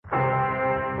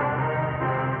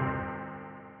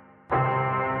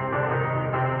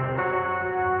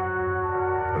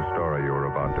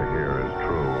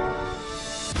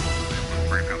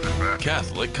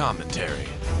Catholic commentary.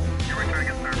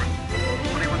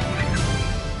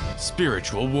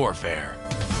 Spiritual warfare.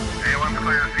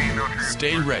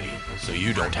 Stay ready so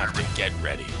you don't have to get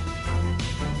ready.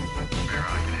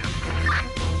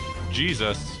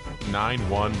 Jesus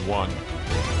 911.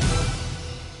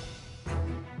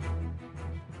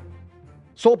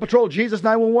 Soul Patrol, Jesus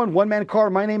 911, one-man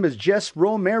car. My name is Jess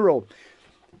Romero.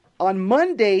 On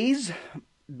Mondays,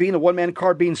 being a one-man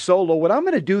car, being solo, what I'm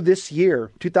going to do this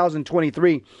year,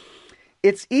 2023,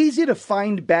 it's easy to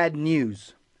find bad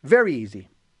news. Very easy.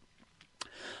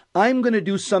 I'm going to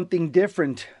do something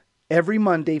different every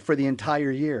Monday for the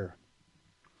entire year.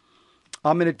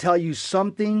 I'm going to tell you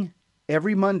something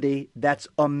every Monday that's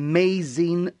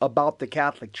amazing about the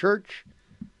Catholic Church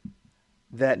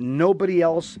that nobody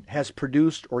else has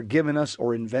produced or given us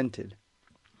or invented.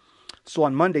 So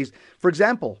on Mondays, for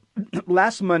example,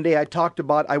 last Monday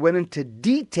I went into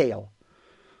detail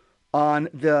on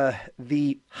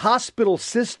the hospital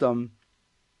system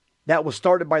that was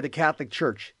started by the Catholic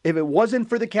Church. If it wasn't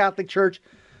for the Catholic Church,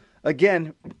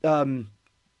 again,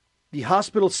 the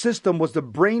hospital system was the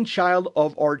brainchild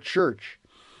of our church.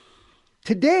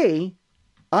 Today,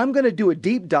 I'm going to do a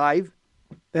deep dive,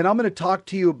 and I'm going to talk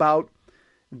to you about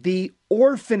the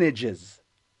orphanages,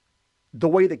 the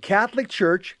way the Catholic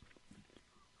Church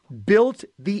built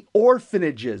the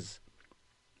orphanages.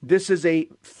 This is a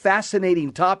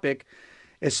fascinating topic,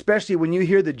 especially when you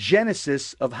hear the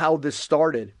genesis of how this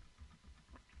started.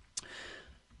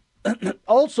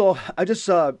 Also, I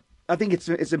think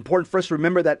it's important for us to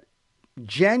remember that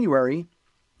January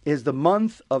is the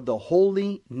month of the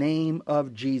holy name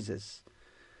of Jesus.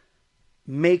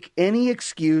 Make any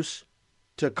excuse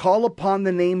to call upon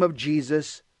the name of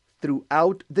Jesus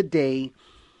throughout the day.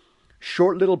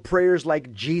 Short little prayers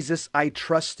like, Jesus, I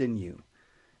trust in you.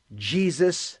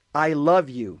 Jesus, I love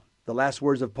you. The last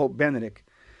words of Pope Benedict.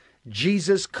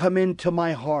 Jesus, come into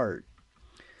my heart.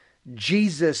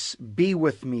 Jesus, be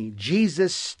with me.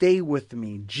 Jesus, stay with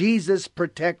me. Jesus,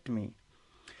 protect me.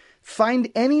 Find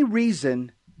any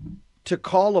reason to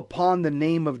call upon the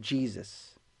name of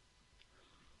Jesus.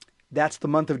 That's the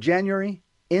month of January.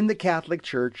 In the Catholic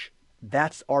Church,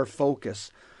 that's our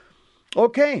focus.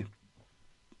 Okay,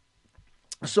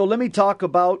 so let me talk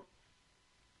about,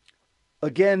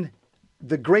 again,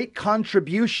 the great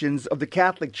contributions of the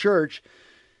Catholic Church.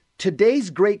 Today's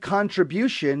great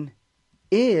contribution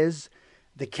is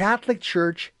the Catholic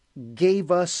Church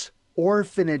gave us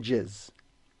orphanages.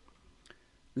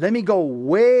 Let me go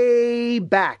way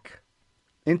back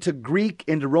into Greek,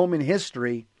 into Roman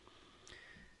history,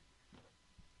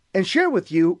 and share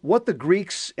with you what the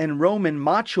Greeks and Roman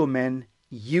macho men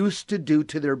used to do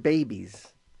to their babies.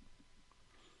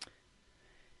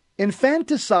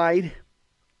 Infanticide,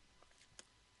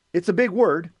 it's a big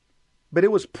word, but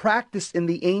it was practiced in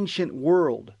the ancient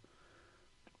world.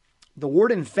 The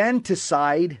word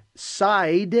infanticide,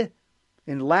 side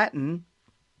in Latin,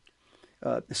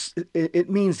 it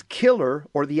means killer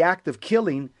or the act of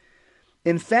killing.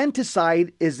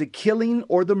 Infanticide is the killing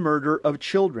or the murder of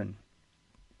children.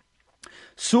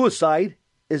 Suicide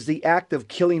is the act of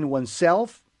killing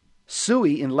oneself.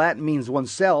 Sui in Latin means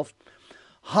oneself.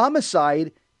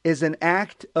 Homicide is an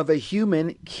act of a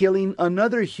human killing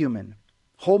another human.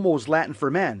 Homo is Latin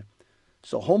for man.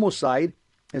 So homicide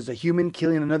is a human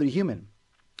killing another human.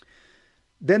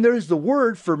 Then there's the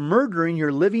word for murdering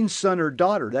your living son or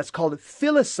daughter. That's called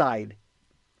filicide.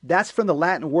 That's from the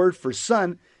Latin word for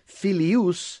son,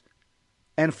 filius,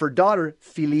 and for daughter,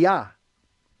 filia.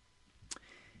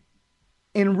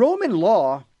 In Roman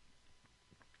law,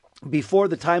 before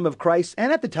the time of Christ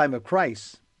and at the time of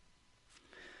Christ,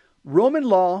 Roman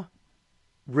law,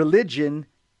 religion,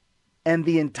 and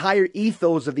the entire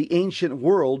ethos of the ancient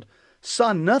world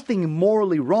saw nothing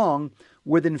morally wrong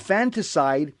with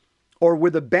infanticide or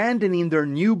with abandoning their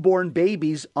newborn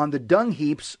babies on the dung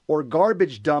heaps or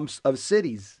garbage dumps of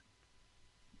cities.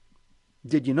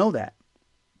 Did you know that?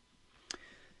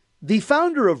 The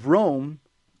founder of Rome,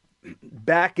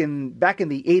 back in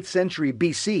the 8th century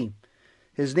BC,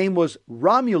 his name was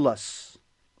Romulus.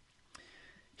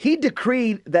 He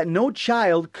decreed that no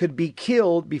child could be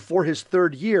killed before his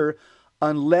 3rd year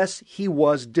unless he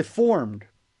was deformed.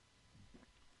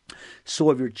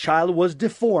 So if your child was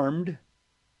deformed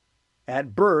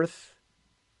at birth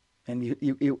and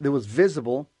it was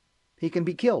visible, he can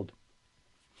be killed.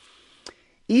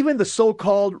 Even the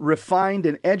so-called refined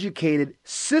and educated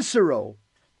Cicero,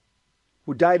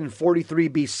 who died in 43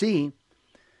 BC,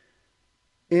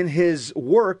 in his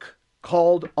work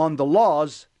called On the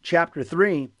Laws, chapter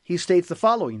 3, he states the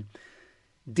following: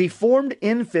 deformed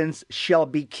infants shall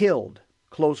be killed,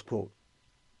 close quote.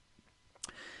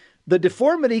 The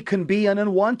deformity can be an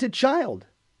unwanted child,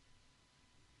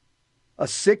 a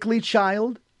sickly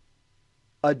child,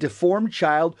 a deformed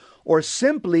child, or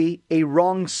simply a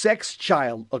wrong sex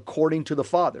child, according to the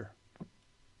father.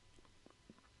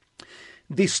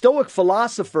 The Stoic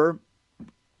philosopher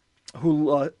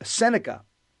Seneca,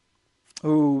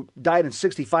 who died in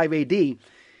 65 AD,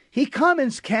 he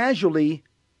comments casually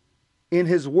in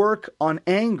his work on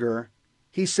anger.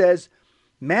 He says,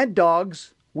 "Mad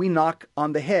dogs we knock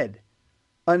on the head.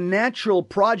 Unnatural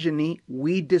progeny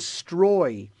we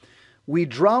destroy. We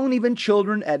drown even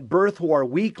children at birth who are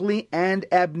weakly and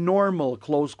abnormal,"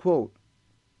 close quote.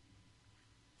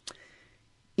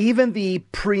 Even the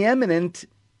preeminent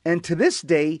and to this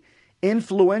day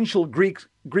influential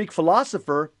Greek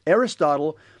philosopher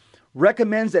Aristotle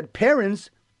recommends that parents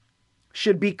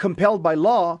should be compelled by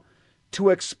law to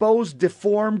expose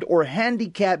deformed or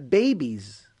handicapped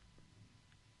babies.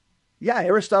 Yeah,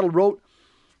 Aristotle wrote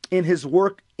in his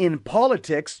work In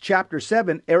Politics, chapter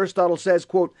 7, Aristotle says,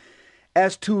 quote,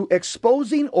 "As to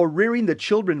exposing or rearing the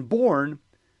children born,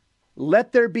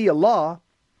 let there be a law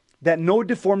that no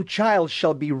deformed child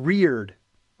shall be reared,"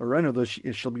 or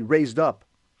it shall be raised up.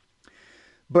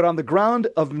 "But on the ground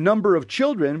of number of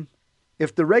children,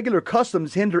 if the regular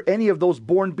customs hinder any of those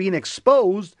born being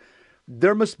exposed,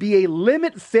 there must be a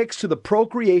limit fixed to the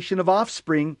procreation of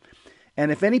offspring.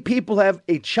 And if any people have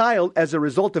a child as a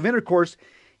result of intercourse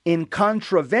in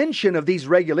contravention of these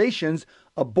regulations,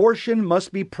 abortion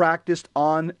must be practiced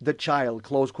on the child,"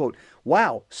 close quote.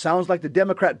 Wow, sounds like the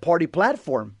Democrat Party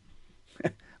platform.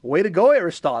 Way to go,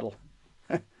 Aristotle.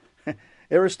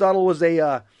 Aristotle was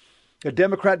a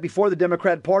Democrat before the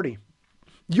Democrat Party.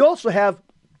 You also have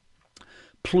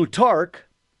Plutarch,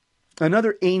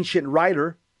 another ancient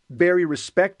writer, very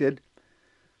respected.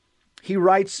 He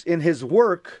writes in his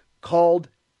work called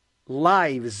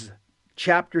Lives,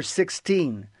 chapter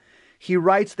 16. He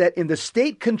writes that in the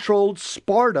state-controlled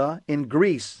Sparta in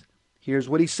Greece, here's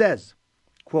what he says,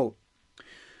 quote,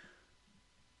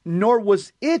 "Nor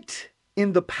was it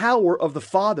in the power of the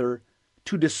father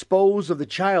to dispose of the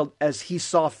child as he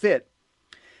saw fit,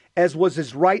 as was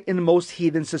his right in most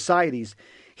heathen societies.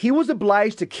 He was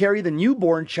obliged to carry the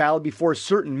newborn child before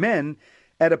certain men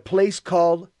at a place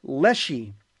called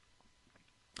Leschi.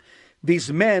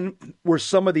 These men were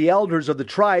some of the elders of the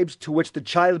tribes to which the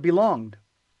child belonged.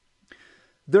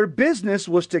 Their business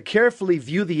was to carefully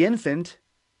view the infant,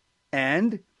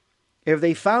 and if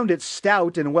they found it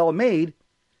stout and well made,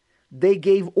 they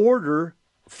gave order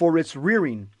for its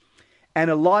rearing, and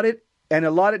allotted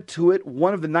to it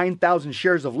one of the 9,000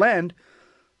 shares of land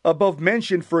above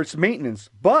mentioned for its maintenance.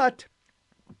 But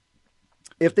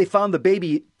if they found the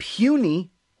baby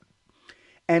puny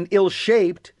and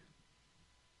ill-shaped,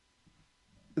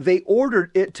 they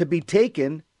ordered it to be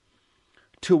taken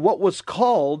to what was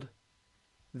called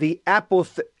the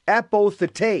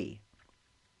apothete.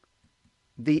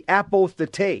 The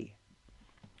apothete,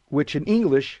 which in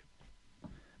English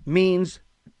means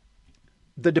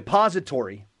the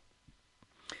depository.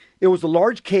 It was a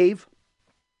large cave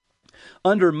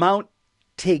under Mount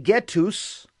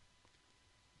Taygetus,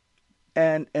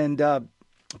 and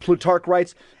Plutarch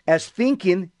writes, as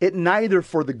thinking it neither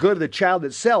for the good of the child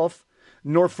itself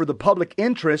nor for the public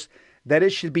interest that it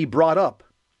should be brought up,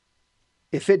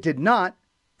 if it did not,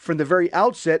 from the very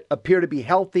outset, appear to be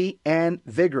healthy and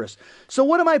vigorous. So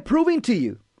what am I proving to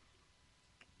you?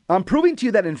 I'm proving to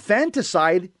you that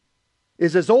infanticide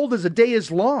is as old as a day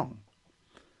is long.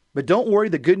 But don't worry,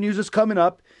 the good news is coming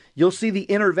up. You'll see the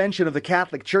intervention of the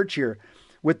Catholic Church here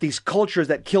with these cultures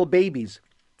that kill babies,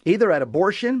 either at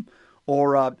abortion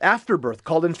or afterbirth,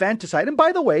 called infanticide. And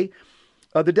by the way,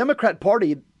 the Democrat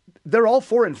Party, they're all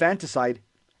for infanticide.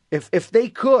 If they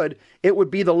could, it would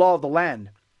be the law of the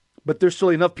land. But there's still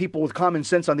enough people with common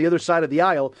sense on the other side of the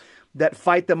aisle that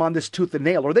fight them on this tooth and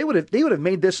nail, or they would have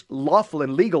made this lawful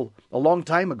and legal a long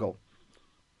time ago.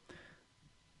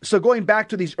 So going back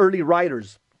to these early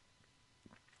writers,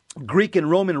 Greek and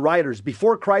Roman writers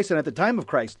before Christ and at the time of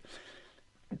Christ,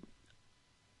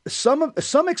 some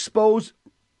exposed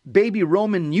baby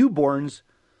Roman newborns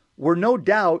were no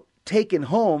doubt taken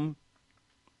home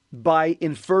by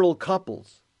infertile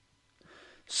couples.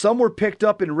 Some were picked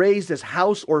up and raised as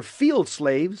house or field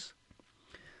slaves.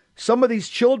 Some of these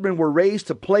children were raised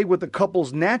to play with the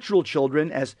couple's natural children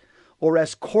as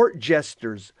court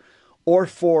jesters or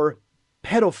for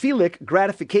pedophilic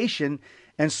gratification,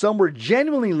 and some were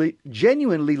genuinely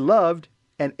loved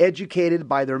and educated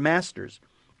by their masters.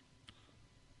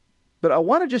 But I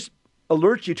want to just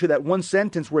alert you to that one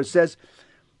sentence where it says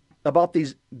about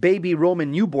these baby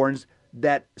Roman newborns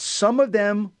that some of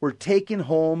them were taken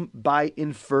home by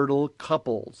infertile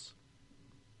couples.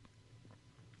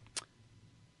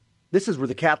 This is where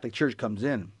the Catholic Church comes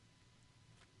in.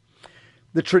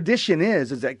 The tradition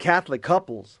is that Catholic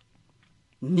couples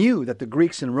knew that the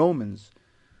Greeks and Romans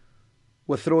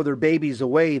would throw their babies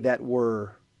away that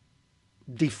were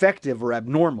defective or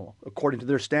abnormal according to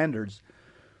their standards,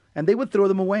 and they would throw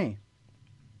them away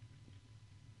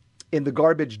in the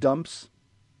garbage dumps.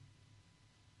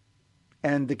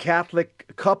 And the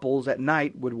Catholic couples at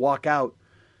night would walk out,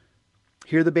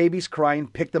 hear the babies crying,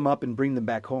 pick them up and bring them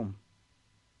back home.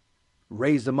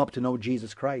 Raise them up to know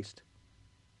Jesus Christ.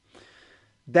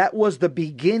 That was the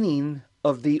beginning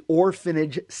of the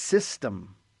orphanage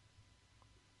system.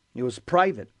 It was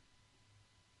private.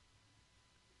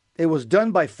 It was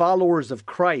done by followers of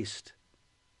Christ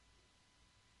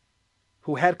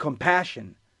who had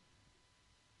compassion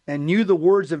and knew the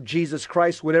words of Jesus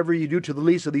Christ, whatever you do to the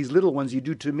least of these little ones, you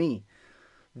do to me.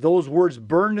 Those words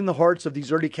burned in the hearts of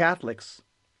these early Catholics.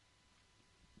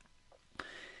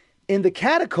 In the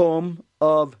catacomb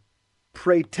of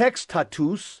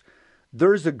Praetextatus,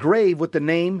 there's a grave with the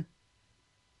name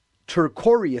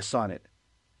Turcorius on it.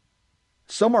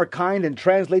 Some are kind and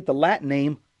translate the Latin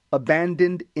name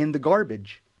abandoned in the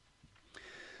garbage.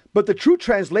 But the true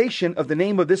translation of the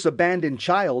name of this abandoned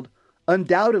child,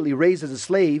 undoubtedly raised as a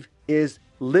slave, is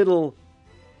little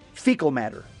fecal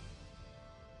matter.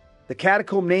 The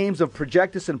catacomb names of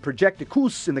Projectus and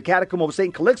Projecticus in the catacomb of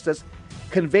St. Calixtus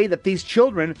convey that these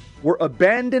children were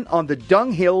abandoned on the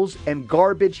dunghills and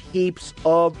garbage heaps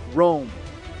of Rome.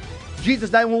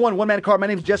 Jesus 911, One Man Car. My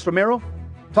name is Jess Romero,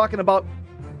 talking about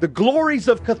the glories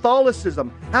of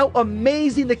Catholicism, how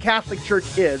amazing the Catholic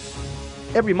Church is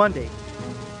every Monday.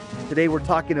 Today we're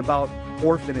talking about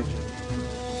orphanages.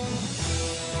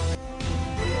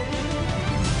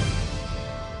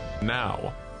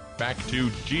 Now, back to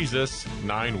Jesus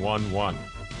 911.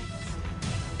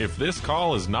 If this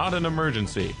call is not an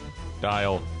emergency,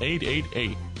 dial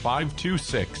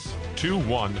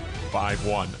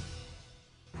 888-526-2151.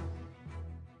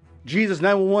 Jesus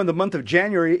 911, the month of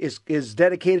January, is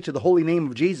dedicated to the holy name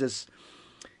of Jesus.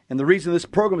 And the reason this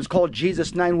program is called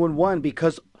Jesus 911,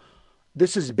 because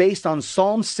this is based on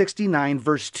Psalm 69,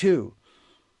 verse 2.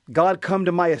 God, come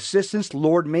to my assistance.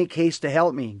 Lord, make haste to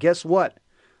help me. Guess what?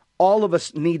 All of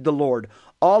us need the Lord.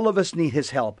 All of us need his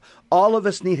help. All of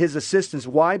us need his assistance.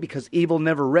 Why? Because evil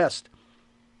never rests.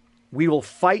 We will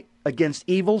fight against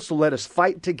evil, so let us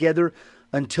fight together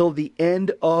until the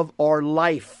end of our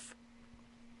life.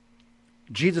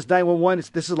 Jesus 911,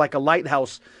 this is like a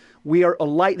lighthouse. We are a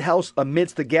lighthouse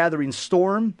amidst the gathering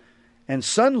storm, and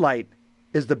sunlight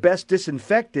is the best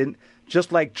disinfectant,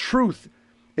 just like truth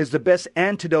is the best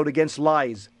antidote against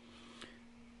lies.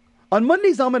 On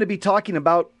Mondays, I'm going to be talking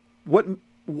about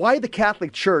why the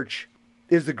Catholic Church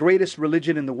is the greatest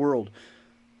religion in the world.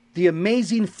 The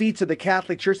amazing feats of the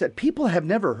Catholic Church that people have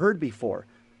never heard before.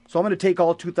 So I'm going to take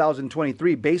all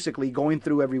 2023, basically going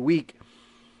through every week,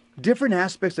 different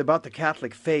aspects about the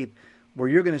Catholic faith where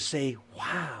you're going to say,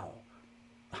 wow,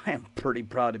 I am pretty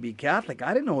proud to be Catholic.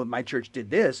 I didn't know my church did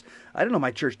this. I didn't know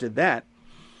my church did that.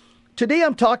 Today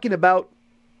I'm talking about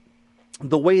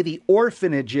the way the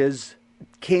orphanages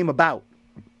came about.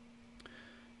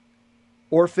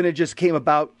 Orphanages came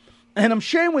about, and I'm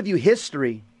sharing with you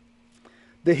history.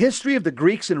 The history of the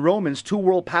Greeks and Romans, two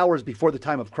world powers before the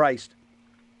time of Christ,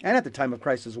 and at the time of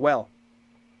Christ as well,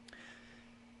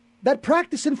 that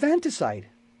practice infanticide.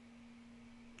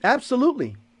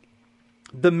 Absolutely.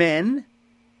 The men,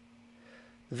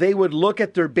 they would look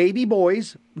at their baby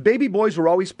boys. Baby boys were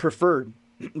always preferred.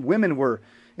 Women were,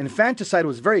 infanticide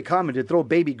was very common to throw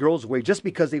baby girls away just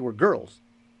because they were girls.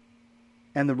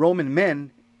 And the Roman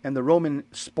men and the Roman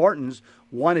Spartans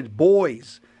wanted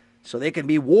boys so they could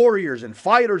be warriors and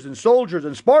fighters and soldiers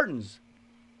and Spartans.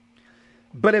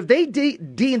 But if they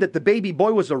deemed that the baby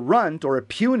boy was a runt or a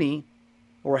puny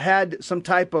or had some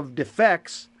type of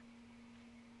defects,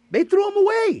 they threw him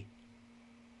away.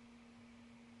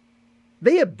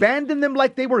 They abandoned them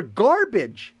like they were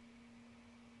garbage.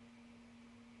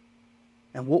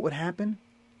 And what would happen?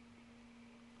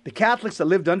 The Catholics that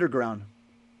lived underground,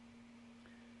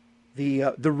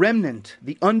 the remnant,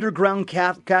 the underground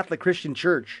Catholic Christian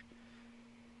Church,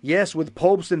 yes, with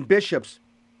popes and bishops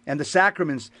and the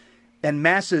sacraments and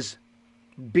masses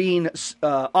being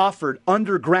offered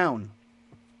underground,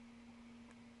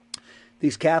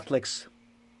 these Catholics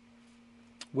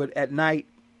would at night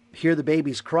hear the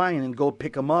babies crying and go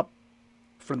pick them up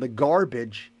from the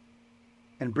garbage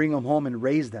and bring them home and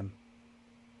raise them.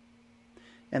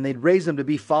 And they'd raise them to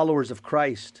be followers of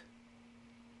Christ.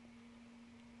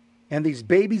 And these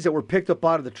babies that were picked up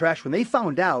out of the trash, when they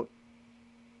found out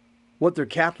what their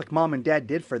Catholic mom and dad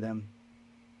did for them,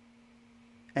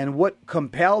 and what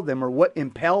compelled them or what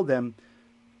impelled them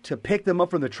to pick them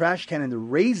up from the trash can and to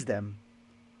raise them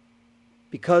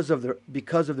because of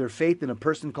their faith in a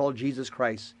person called Jesus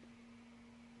Christ.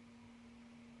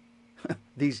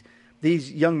 These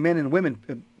young men and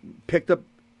women picked up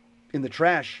in the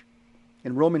trash,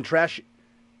 in Roman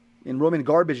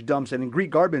garbage dumps and in Greek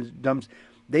garbage dumps,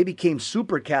 they became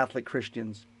super Catholic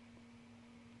Christians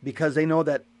because they know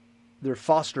that their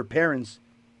foster parents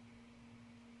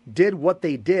did what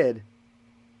they did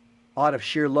out of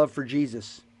sheer love for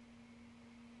Jesus.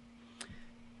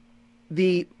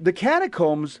 The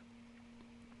catacombs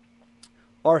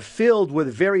are filled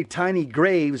with very tiny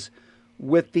graves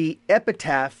with the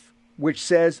epitaph which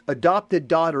says adopted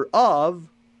daughter of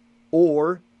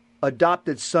or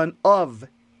adopted son of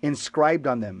inscribed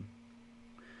on them.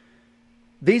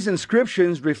 These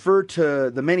inscriptions refer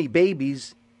to the many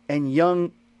babies and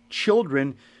young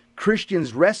children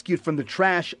Christians rescued from the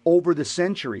trash over the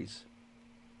centuries.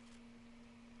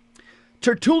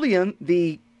 Tertullian,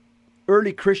 the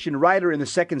early Christian writer in the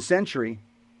 2nd century,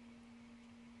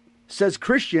 says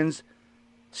Christians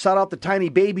sought out the tiny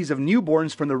babies of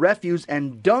newborns from the refuse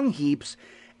and dung heaps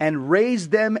and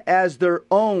raised them as their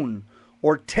own,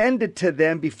 or tended to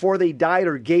them before they died,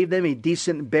 or gave them a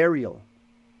decent burial.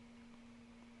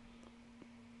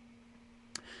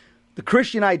 The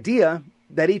Christian idea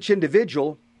that each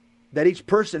individual, that each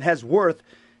person has worth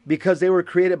because they were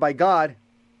created by God,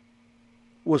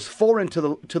 was foreign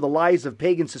to the lies of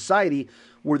pagan society,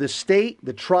 where the state,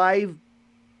 the tribe,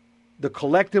 the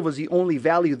collective was the only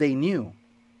value they knew.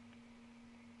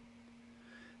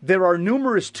 There are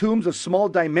numerous tombs of small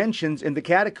dimensions in the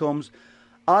catacombs.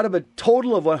 Out of a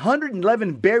total of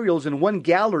 111 burials in one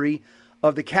gallery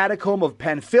of the catacomb of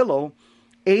Panfilo,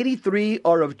 83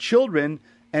 are of children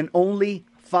and only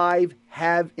 5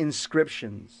 have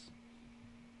inscriptions.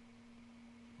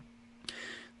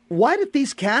 Why did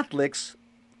these Catholics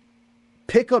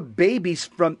pick up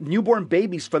newborn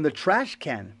babies from the trash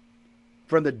can,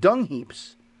 from the dung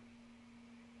heaps,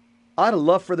 out of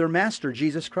love for their master,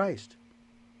 Jesus Christ,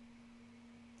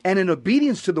 and in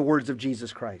obedience to the words of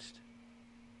Jesus Christ?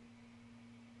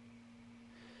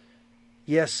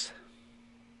 Yes,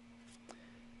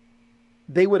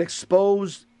 they would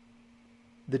expose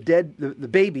the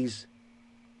babies.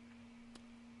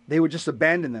 They would just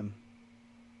abandon them.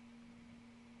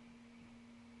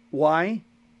 Why?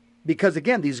 Because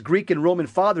again, these Greek and Roman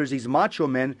fathers, these macho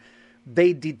men,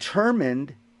 they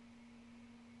determined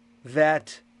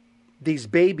that these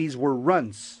babies were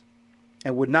runts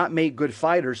and would not make good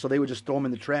fighters, so they would just throw them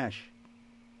in the trash.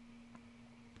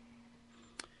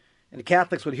 And the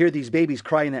Catholics would hear these babies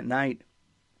crying at night.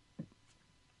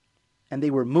 And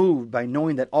they were moved by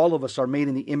knowing that all of us are made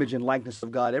in the image and likeness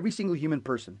of God. Every single human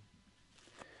person.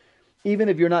 Even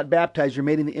if you're not baptized, you're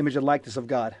made in the image and likeness of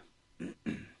God.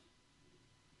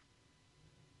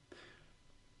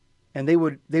 And they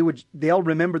all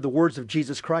remembered the words of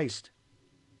Jesus Christ,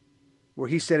 where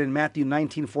he said in Matthew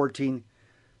 19:14,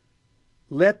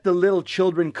 "Let the little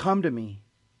children come to me,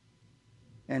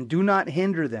 and do not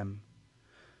hinder them,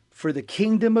 for the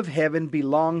kingdom of heaven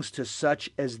belongs to such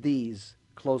as these."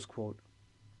 Close quote.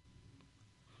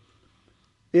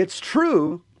 It's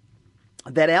true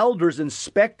that elders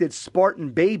inspected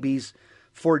Spartan babies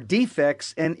for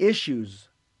defects and issues.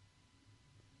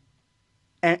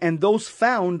 And those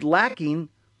found lacking,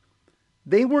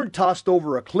 they weren't tossed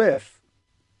over a cliff.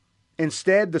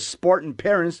 Instead, the Spartan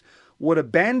parents would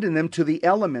abandon them to the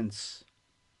elements,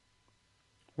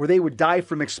 where they would die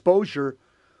from exposure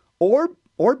or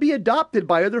be adopted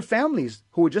by other families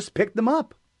who would just pick them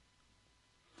up.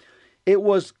 It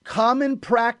was common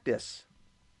practice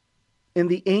in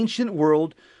the ancient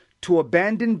world to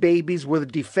abandon babies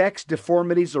with defects,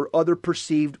 deformities, or other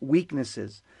perceived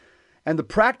weaknesses. And the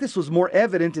practice was more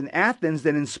evident in Athens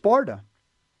than in Sparta.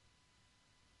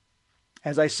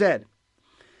 As I said,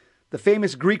 the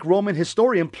famous Greek-Roman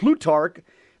historian Plutarch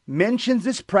mentions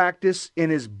this practice in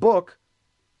his book,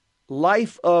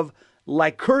 Life of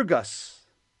Lycurgus.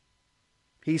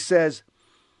 He says,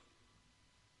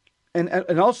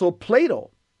 and also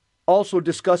Plato also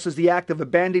discusses the act of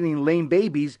abandoning lame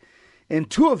babies in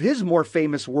 2 of his more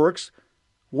famous works.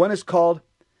 One is called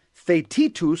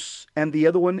Theaetetus, and the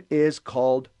other one is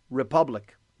called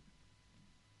Republic.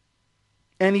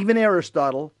 And even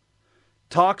Aristotle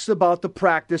talks about the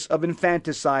practice of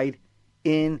infanticide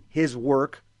in his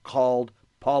work called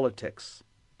Politics.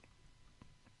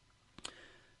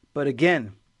 But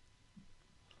again,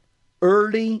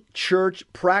 early church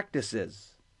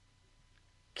practices,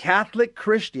 Catholic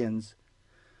Christians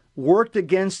worked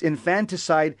against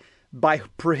infanticide by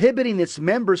prohibiting its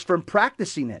members from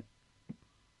practicing it.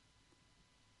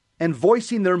 and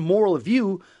voicing their moral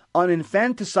view on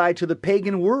infanticide to the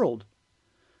pagan world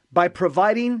by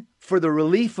providing for the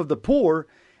relief of the poor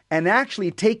and actually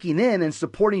taking in and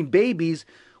supporting babies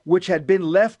which had been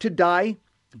left to die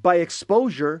by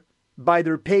exposure by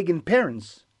their pagan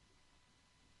parents.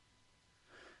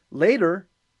 Later,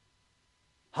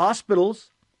 hospitals,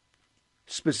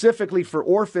 specifically for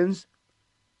orphans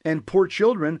and poor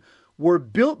children, were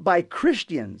built by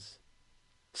Christians,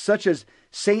 such as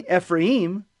Saint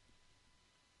Ephraim,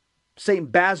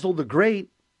 Saint Basil the Great,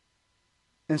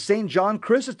 and Saint John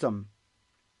Chrysostom.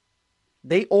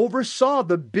 They oversaw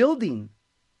the building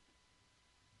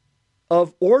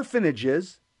of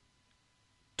orphanages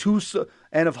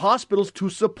and of hospitals to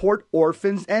support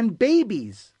orphans and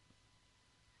babies.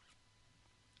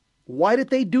 Why did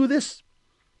they do this?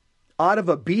 Out of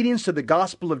obedience to the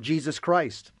gospel of Jesus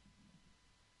Christ.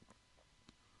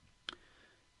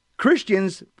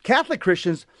 Christians, Catholic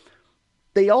Christians,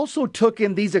 they also took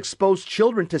in these exposed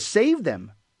children to save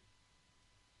them.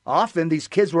 Often these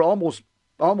kids were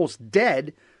almost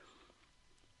dead.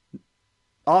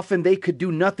 Often they could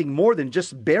do nothing more than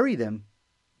just bury them,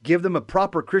 give them a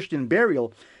proper Christian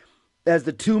burial, as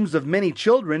the tombs of many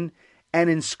children and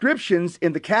inscriptions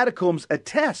in the catacombs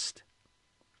attest.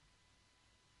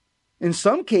 In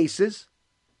some cases,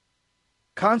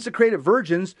 consecrated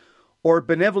virgins or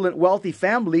benevolent wealthy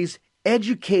families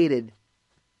educated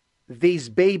these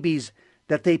babies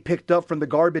that they picked up from the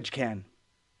garbage can.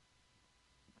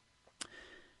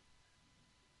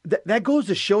 That goes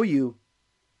to show you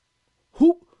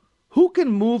who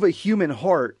can move a human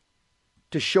heart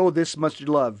to show this much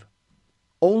love.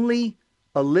 Only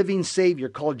a living Savior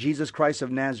called Jesus Christ of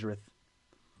Nazareth.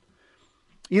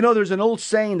 You know, there's an old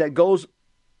saying that goes,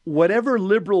 whatever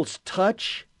liberals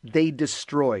touch, they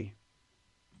destroy.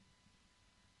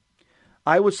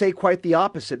 I would say quite the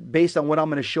opposite based on what I'm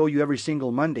going to show you every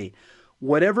single Monday.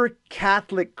 Whatever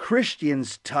Catholic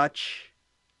Christians touch,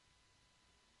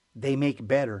 they make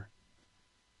better.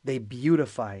 They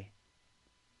beautify.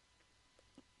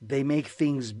 They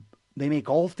make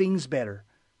all things better.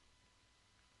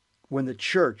 When the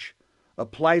church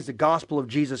applies the gospel of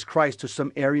Jesus Christ to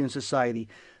some area in society,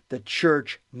 the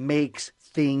church makes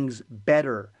things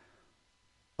better.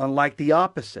 Unlike the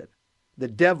opposite, the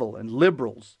devil and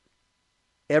liberals,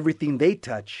 everything they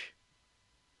touch,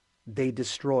 they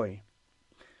destroy.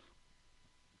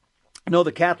 No,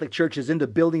 the Catholic Church is into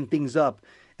building things up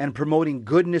and promoting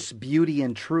goodness, beauty,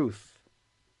 and truth.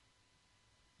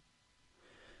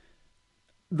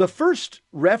 The first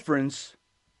reference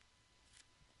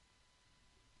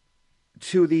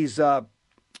to these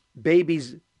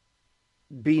babies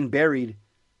being buried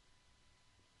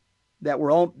that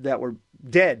were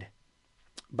dead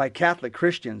by Catholic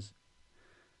Christians,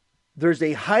 there's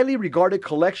a highly regarded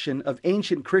collection of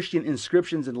ancient Christian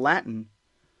inscriptions in Latin.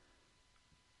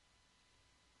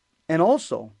 And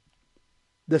also,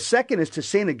 the second is to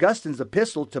St. Augustine's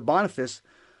epistle to Boniface,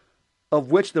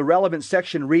 of which the relevant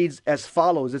section reads as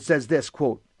follows. It says this,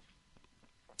 quote,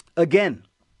 "Again,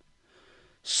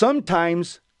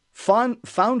 sometimes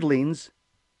foundlings,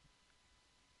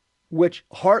 which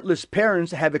heartless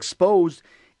parents have exposed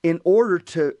in order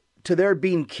to their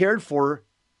being cared for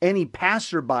any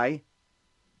passerby,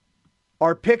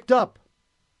 are picked up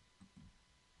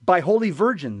by holy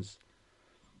virgins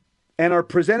and are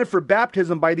presented for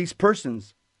baptism by these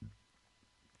persons,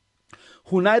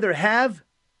 who neither have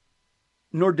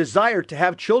nor desire to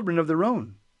have children of their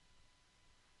own."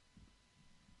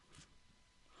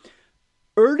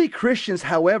 Early Christians,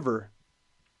 however,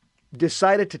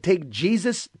 decided to take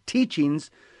Jesus' teachings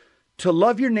to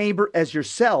love your neighbor as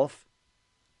yourself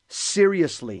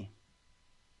seriously.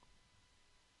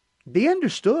 They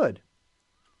understood,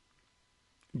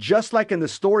 just like in the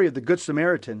story of the Good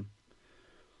Samaritan,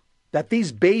 that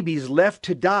these babies left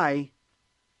to die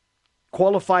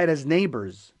qualified as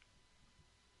neighbors.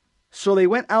 So they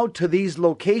went out to these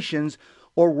locations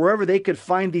or wherever they could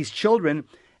find these children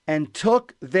and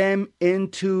took them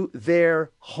into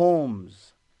their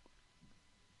homes.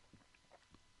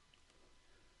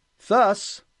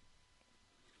 Thus,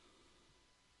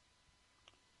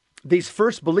 these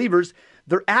first believers,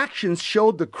 their actions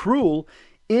showed the cruel,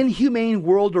 inhumane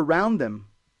world around them.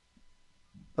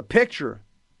 A picture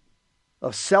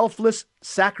of selfless,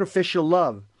 sacrificial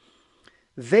love.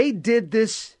 They did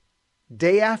this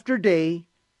day after day,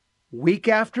 week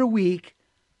after week,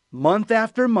 month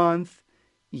after month,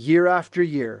 year after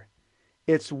year.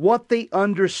 It's what they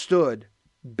understood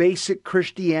basic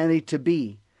Christianity to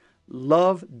be.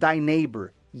 Love thy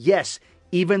neighbor. Yes,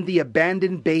 even the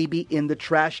abandoned baby in the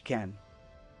trash can.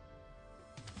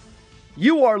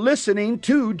 You are listening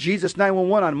to Jesus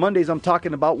 911. On Mondays, I'm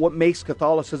talking about what makes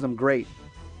Catholicism great.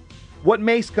 What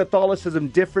makes Catholicism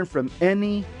different from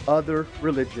any other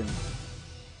religion.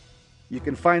 You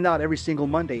can find out every single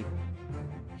Monday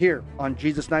here on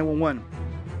Jesus 911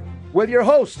 with your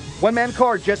host, One Man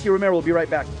Card, Jesse Romero. We'll be right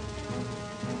back.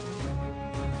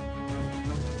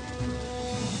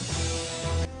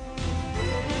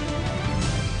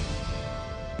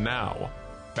 Now,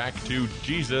 back to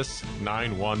Jesus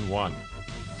 911.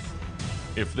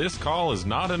 If this call is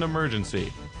not an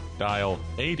emergency, dial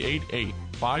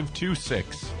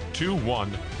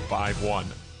 888-526-2151.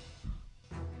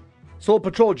 Soul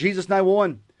Patrol, Jesus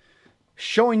 911,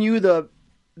 showing you the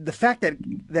fact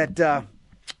that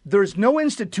there's no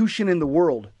institution in the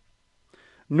world,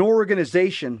 no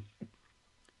organization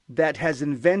that has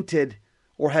invented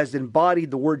or has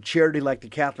embodied the word charity like the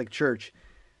Catholic Church.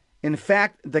 In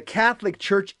fact, the Catholic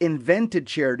Church invented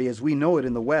charity as we know it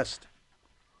in the West.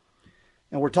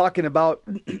 And we're talking about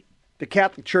the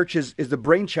Catholic Church is the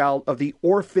brainchild of the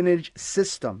orphanage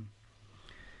system.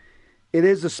 It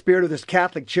is the spirit of this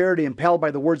Catholic charity impelled by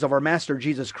the words of our Master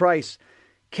Jesus Christ.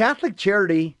 Catholic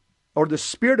charity, or the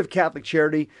spirit of Catholic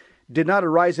charity, did not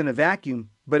arise in a vacuum,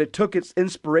 but it took its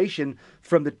inspiration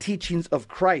from the teachings of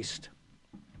Christ.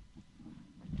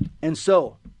 And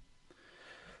so,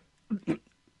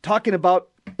 talking about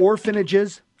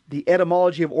orphanages, the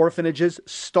etymology of orphanages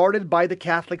started by the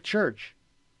Catholic Church.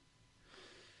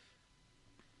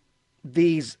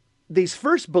 These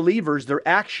first believers, their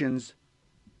actions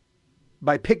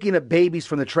by picking up babies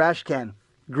from the trash can,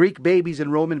 Greek babies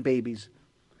and Roman babies,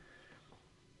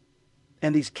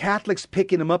 and these Catholics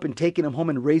picking them up and taking them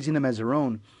home and raising them as their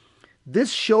own,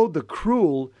 this showed the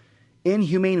cruel,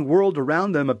 inhumane world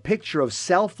around them a picture of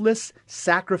selfless,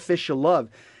 sacrificial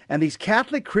love. And these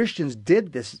Catholic Christians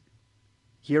did this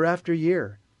year after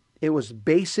year. It was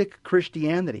basic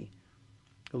Christianity.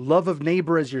 Love of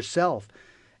neighbor as yourself.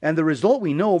 And the result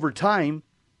we know over time,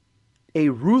 a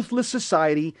ruthless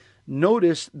society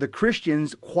noticed the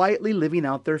Christians quietly living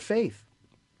out their faith.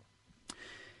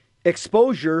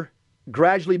 Exposure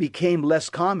gradually became less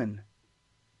common.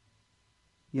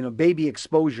 Baby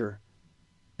exposure.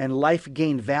 And life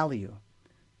gained value.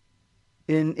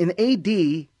 In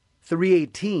AD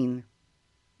 318,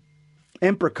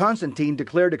 Emperor Constantine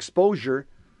declared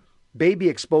baby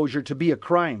exposure, to be a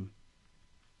crime.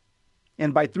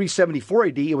 And by 374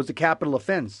 AD, it was a capital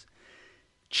offense.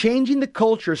 Changing the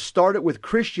culture started with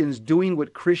Christians doing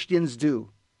what Christians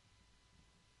do.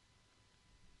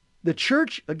 The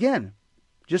church, again,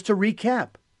 just to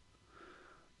recap,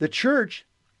 the church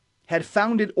had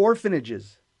founded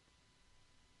orphanages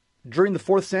during the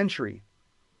 4th century.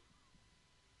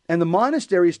 And the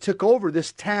monasteries took over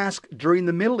this task during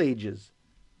the Middle Ages.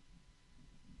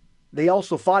 They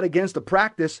also fought against the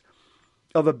practice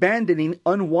of abandoning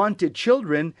unwanted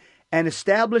children and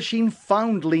establishing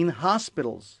foundling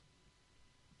hospitals.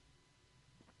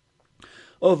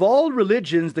 Of all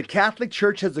religions, the Catholic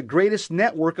Church has the greatest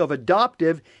network of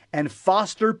adoptive and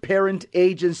foster parent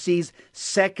agencies,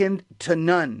 second to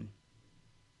none.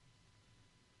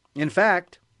 In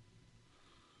fact,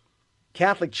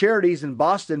 Catholic Charities in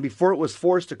Boston, before it was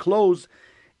forced to close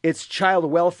its child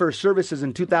welfare services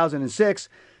in 2006,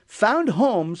 found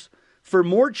homes for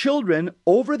more children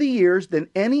over the years than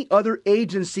any other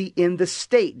agency in the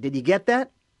state. Did you get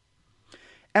that?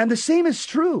 And the same is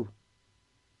true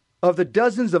of the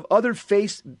dozens of other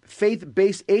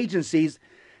faith-based agencies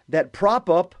that prop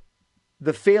up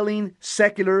the failing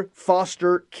secular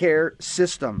foster care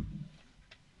system.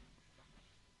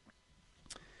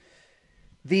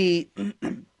 The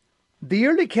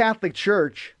early Catholic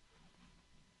Church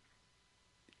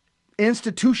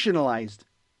institutionalized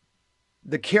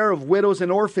the care of widows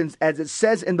and orphans, as it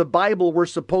says in the Bible we're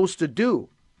supposed to do.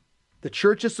 The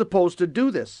church is supposed to do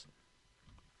this.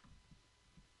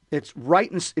 It's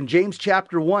right in James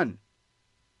chapter 1.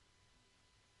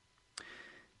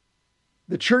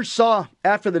 The church saw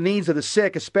after the needs of the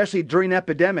sick, especially during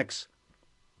epidemics.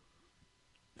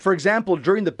 For example,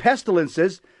 during the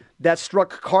pestilences that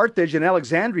struck Carthage and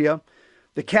Alexandria,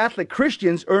 the Catholic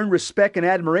Christians earned respect and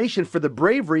admiration for the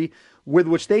bravery with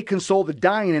which they consoled the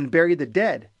dying and buried the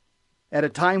dead, at a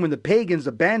time when the pagans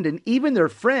abandoned even their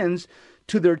friends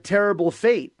to their terrible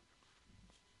fate.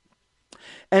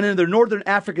 And in the northern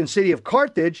African city of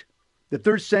Carthage, the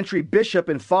 3rd century bishop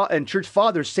and church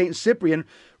father Saint Cyprian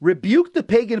rebuked the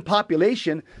pagan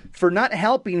population for not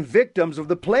helping victims of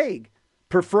the plague,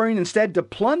 preferring instead to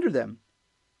plunder them.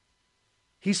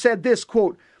 He said this,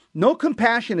 quote, "No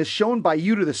compassion is shown by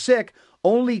you to the sick,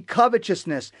 only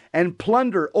covetousness and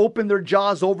plunder open their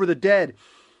jaws over the dead.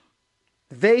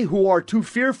 They who are too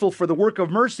fearful for the work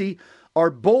of mercy are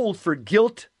bold for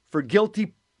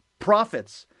guilty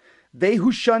profits. They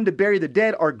who shun to bury the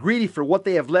dead are greedy for what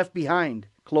they have left behind.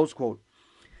 Close quote.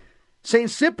 St.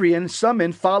 Cyprian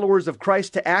summoned followers of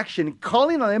Christ to action,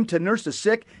 calling on them to nurse the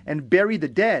sick and bury the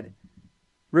dead.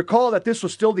 Recall that this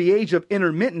was still the age of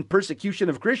intermittent persecution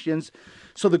of Christians,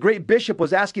 so the great bishop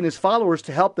was asking his followers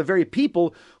to help the very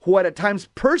people who had at times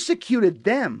persecuted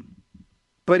them.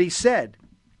 But he said,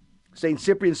 St.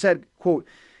 Cyprian said, quote,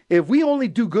 if we only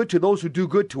do good to those who do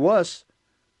good to us,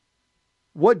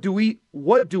 what do we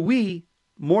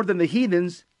more than the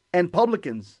heathens and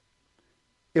publicans?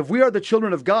 If we are the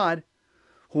children of God,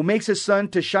 who makes his sun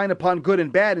to shine upon good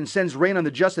and bad and sends rain on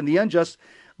the just and the unjust,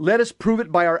 let us prove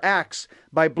it by our acts,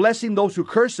 by blessing those who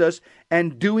curse us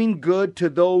and doing good to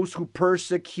those who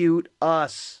persecute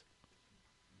us.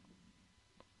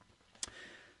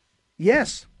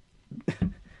 Yes,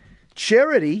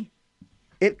 charity,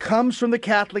 it comes from the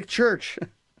Catholic Church.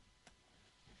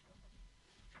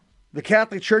 The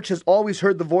Catholic Church has always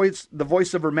heard the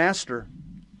voice of her master.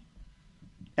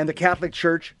 And the Catholic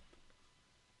Church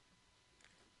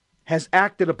has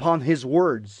acted upon his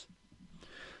words.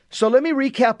 So let me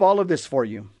recap all of this for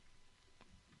you.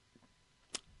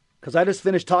 Because I just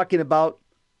finished talking about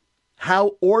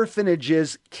how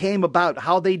orphanages came about,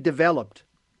 how they developed.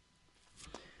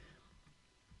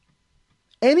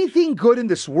 Anything good in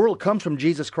this world comes from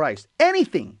Jesus Christ.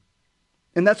 Anything.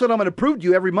 And that's what I'm going to prove to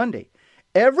you every Monday.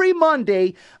 Every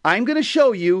Monday, I'm going to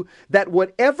show you that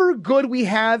whatever good we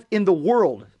have in the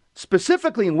world,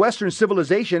 specifically in Western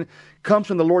civilization, comes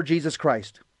from the Lord Jesus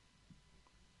Christ.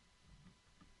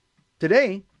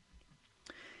 Today,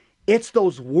 it's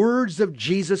those words of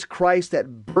Jesus Christ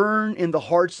that burn in the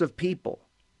hearts of people.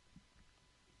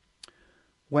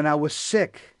 When I was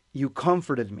sick, you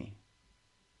comforted me,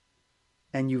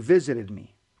 and you visited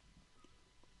me.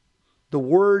 The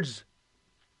words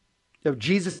of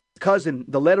Jesus' cousin,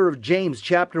 the letter of James,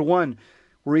 chapter 1,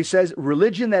 where he says,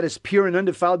 religion that is pure and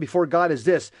undefiled before God is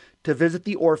this, to visit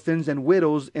the orphans and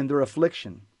widows in their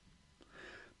affliction.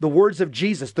 The words of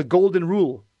Jesus, the golden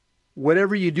rule,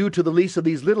 whatever you do to the least of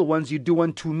these little ones, you do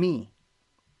unto me.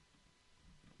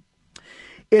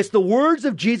 It's the words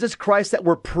of Jesus Christ that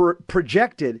were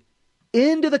projected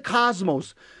into the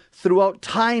cosmos throughout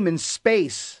time and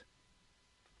space.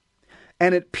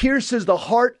 And it pierces the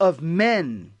heart of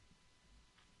men.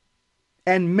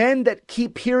 And men that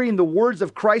keep hearing the words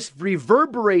of Christ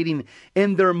reverberating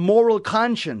in their moral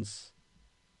conscience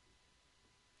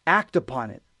act upon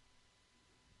it.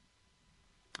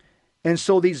 And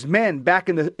so these men back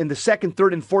in the 2nd,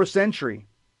 3rd, and 4th century,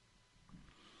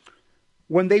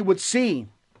 when they would see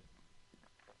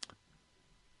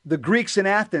the Greeks in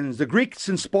Athens, the Greeks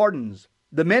and Spartans,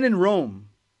 the men in Rome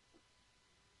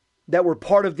that were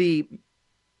part of the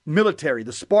military,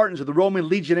 the Spartans or the Roman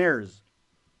legionnaires,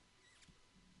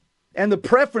 and the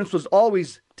preference was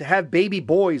always to have baby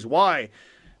boys. Why?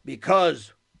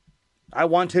 Because I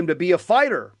want him to be a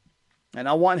fighter, and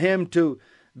I want him to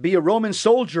be a Roman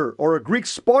soldier or a Greek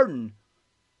Spartan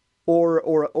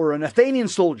or an Athenian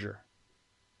soldier.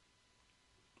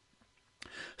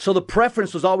 So the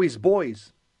preference was always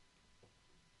boys.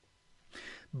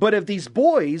 But if these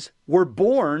boys were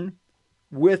born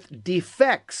with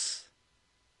defects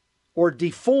or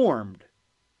deformed,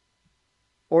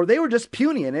 or they were just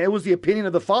puny, and it was the opinion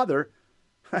of the father,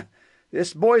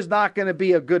 this boy's not going to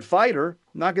be a good fighter,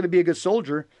 not going to be a good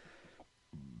soldier,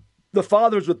 the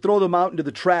fathers would throw them out into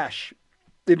the trash,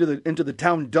 into the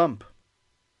town dump.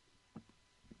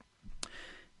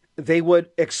 They would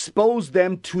expose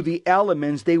them to the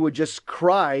elements. They would just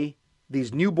cry.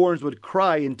 These newborns would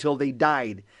cry until they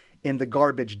died in the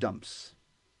garbage dumps.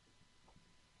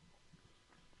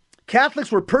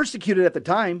 Catholics were persecuted at the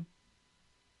time.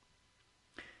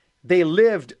 They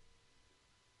lived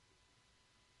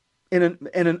in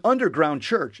an underground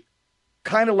church,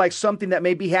 kind of like something that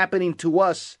may be happening to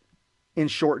us in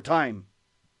short time.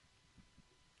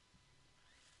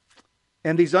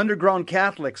 And these underground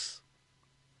Catholics,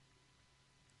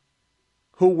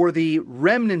 who were the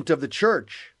remnant of the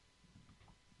church,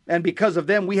 and because of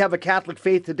them, we have a Catholic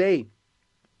faith today.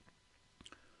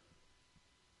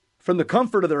 From the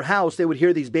comfort of their house, they would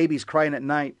hear these babies crying at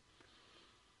night,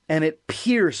 and it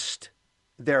pierced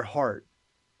their heart.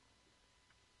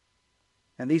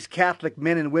 And these Catholic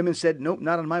men and women said, nope,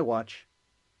 not on my watch.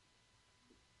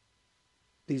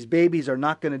 These babies are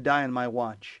not going to die on my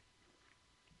watch.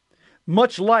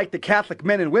 Much like the Catholic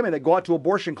men and women that go out to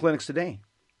abortion clinics today.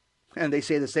 And they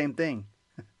say the same thing.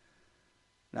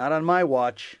 Not on my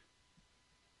watch.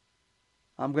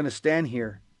 I'm going to stand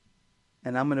here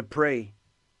and I'm going to pray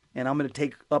and I'm going to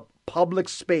take up public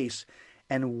space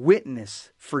and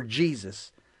witness for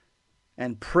Jesus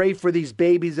and pray for these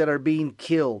babies that are being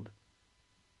killed,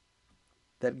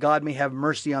 that God may have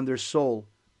mercy on their soul,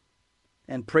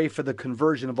 and pray for the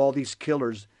conversion of all these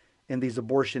killers in these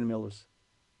abortion mills.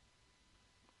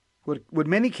 What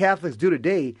many Catholics do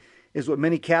today is what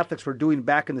many Catholics were doing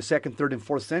back in the 2nd, 3rd, and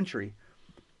 4th century,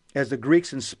 as the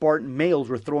Greeks and Spartan males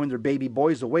were throwing their baby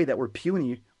boys away that were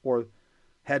puny or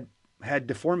had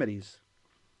deformities.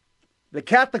 The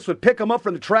Catholics would pick them up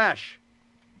from the trash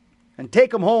and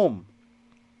take them home.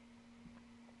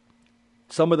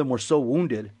 Some of them were so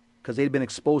wounded because they'd been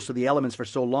exposed to the elements for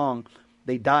so long,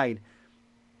 they died.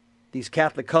 These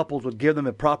Catholic couples would give them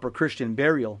a proper Christian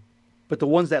burial. But the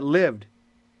ones that lived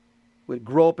would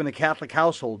grow up in a Catholic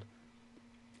household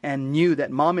and knew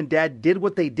that mom and dad did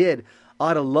what they did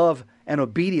out of love and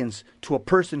obedience to a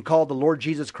person called the Lord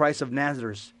Jesus Christ of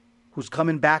Nazareth, who's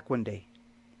coming back one day.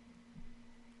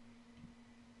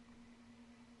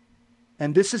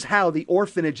 And this is how the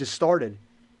orphanages started,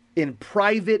 in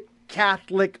private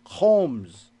Catholic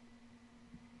homes.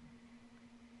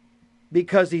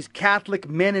 Because these Catholic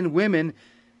men and women,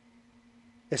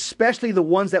 especially the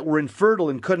ones that were infertile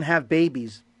and couldn't have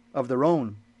babies of their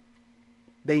own,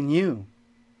 they knew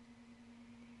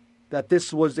that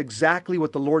this was exactly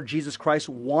what the Lord Jesus Christ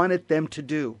wanted them to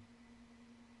do.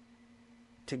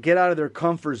 To get out of their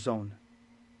comfort zone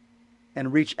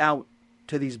and reach out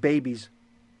to these babies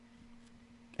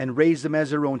and raise them as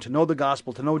their own, to know the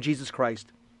gospel, to know Jesus Christ.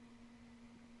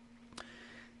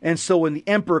 And so when the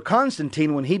Emperor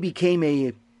Constantine, when he became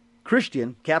a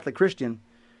Christian, Catholic Christian,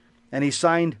 and he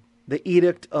signed the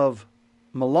Edict of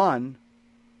Milan,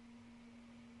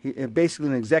 basically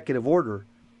an executive order,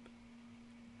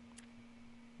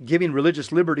 giving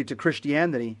religious liberty to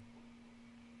Christianity,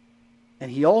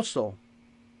 and he also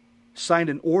signed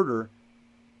an order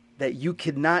that you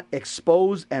cannot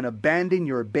expose and abandon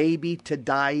your baby to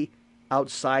die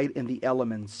outside in the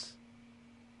elements.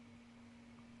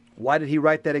 Why did he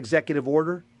write that executive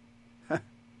order?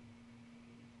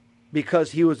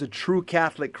 Because he was a true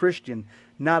Catholic Christian,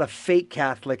 not a fake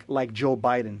Catholic like Joe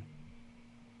Biden.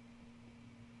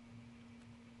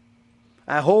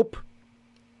 I hope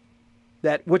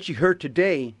that what you heard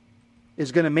today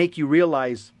is going to make you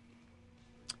realize,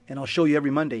 and I'll show you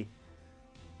every Monday,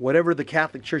 whatever the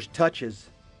Catholic Church touches,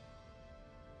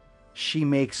 she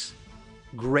makes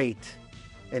great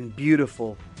and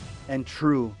beautiful and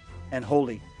true and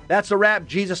holy. That's a wrap.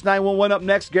 Jesus 911 up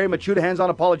next. Gary Machuda, Hands On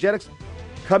Apologetics,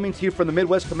 coming to you from the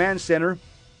Midwest Command Center.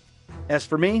 As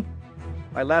for me,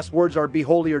 my last words are be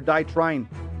holy or die trying.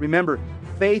 Remember,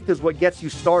 faith is what gets you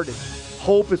started.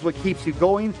 Hope is what keeps you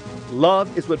going.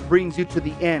 Love is what brings you to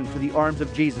the end, to the arms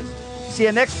of Jesus. See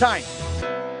you next time.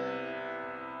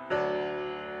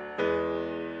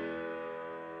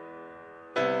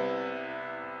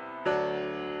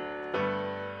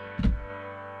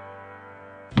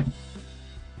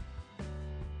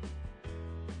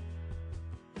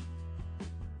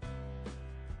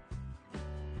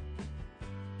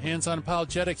 Hands On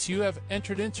Apologetics, you have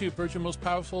entered into Virgin Most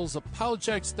Powerful's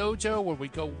Apologetics Dojo, where we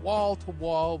go wall to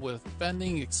wall with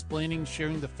defending, explaining,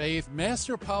 sharing the faith.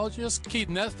 Master Apologist Keith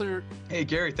Nethler. Hey,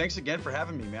 Gary, thanks again for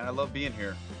having me, man. I love being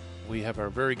here. We have our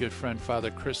very good friend, Father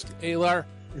Chris Alar.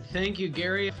 Thank you,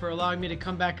 Gary, for allowing me to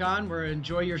come back on. We're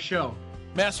enjoy your show.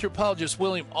 Master Apologist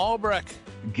William Albrecht.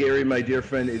 Gary, my dear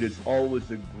friend, it is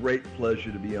always a great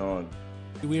pleasure to be on.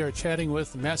 We are chatting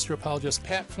with Master Apologist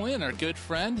Pat Flynn, our good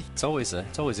friend. It's always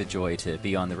a joy to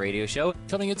be on the radio show.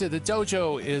 Coming into the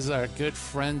dojo is our good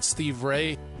friend Steve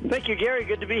Ray. Thank you, Gary.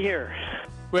 Good to be here.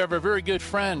 We have our very good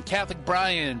friend, Catholic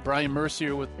Brian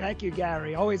Mercier with... Thank you,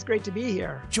 Gary. Always great to be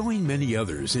here. Join many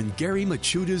others in Gary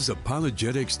Machuda's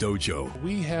Apologetics Dojo.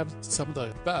 We have some of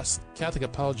the best Catholic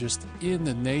apologists in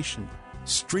the nation.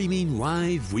 Streaming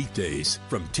live weekdays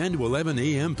from 10 to 11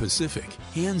 a.m. Pacific.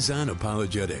 Hands On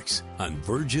Apologetics on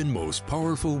Virgin Most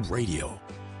Powerful Radio.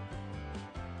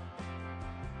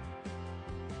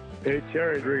 Hey,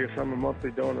 Terry Rodriguez. I'm a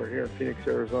monthly donor here in Phoenix,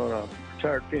 Arizona.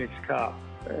 Retired Phoenix cop.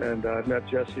 And I've met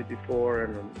Jesse before,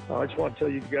 and I just want to tell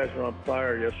you guys were on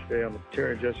fire yesterday on the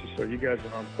Terry and Jesse show. You guys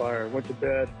were on fire. I went to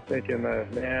bed thinking,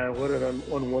 man, what an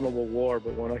unwinnable war.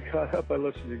 But when I got up, I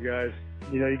listened to you guys.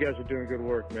 You know, you guys are doing good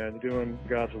work, man. You're doing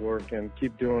God's work, and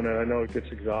keep doing it. I know it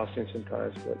gets exhausting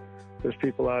sometimes, but there's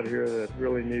people out here that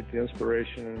really need the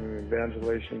inspiration and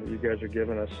evangelization that you guys are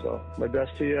giving us. So my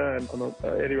best to you, and I'm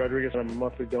Eddie Rodriguez. I'm a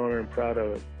monthly donor and proud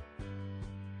of it.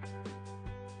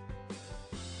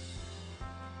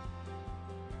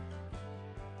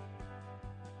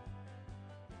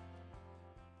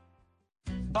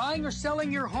 buying or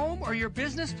selling your home or your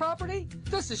business property?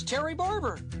 This is Terry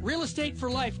Barber. Real Estate for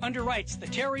Life underwrites the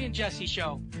Terry and Jesse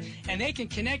Show, and they can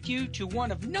connect you to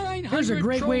one of 900 Here's a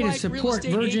great way to support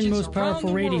Virgin Most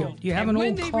Powerful Radio. Do you have an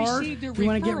old car you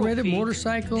want to get rid of,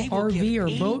 motorcycle, RV, or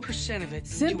boat?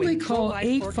 Simply call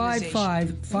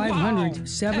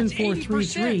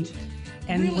 855-500-7433,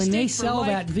 and when they sell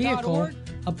that vehicle,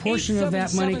 a portion of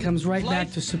that money comes right back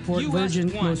to support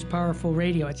Virgin Most Powerful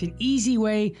Radio. It's an easy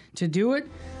way to do it.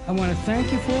 I want to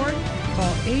thank you for it.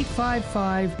 Call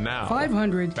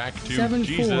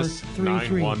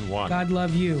 855-500-7433. God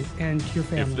love you and your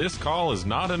family. If this call is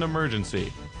not an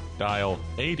emergency, dial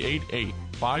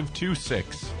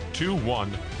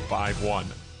 888-526-2151.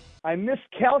 I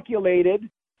miscalculated,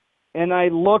 and I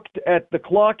looked at the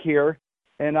clock here,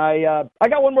 and I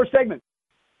got one more segment.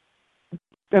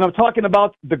 And I'm talking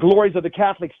about the glories of the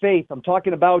Catholic faith. I'm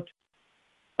talking about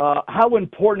how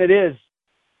important it is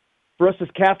for us as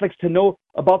Catholics to know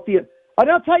about and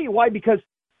I'll tell you why, because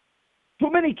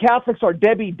too many Catholics are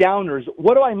Debbie Downers.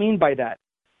 What do I mean by that?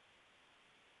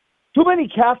 Too many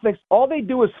Catholics, all they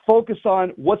do is focus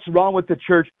on what's wrong with the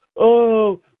church.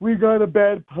 Oh, we got a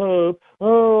bad pope.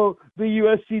 Oh, the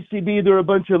USCCB, they're a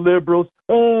bunch of liberals.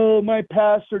 Oh, my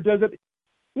pastor does it.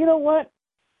 You know what?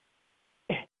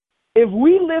 If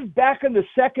we lived back in the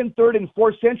 2nd, 3rd, and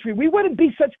 4th century, we wouldn't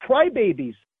be such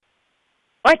crybabies.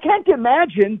 I can't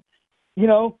imagine,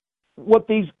 what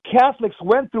these Catholics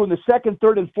went through in the 2nd,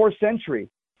 3rd, and 4th century.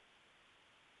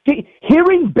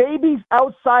 Hearing babies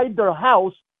outside their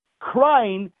house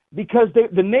crying because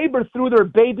the neighbor threw their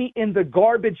baby in the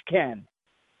garbage can.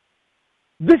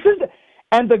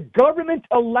 And the government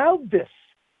allowed this.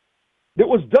 It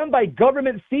was done by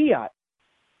government fiat.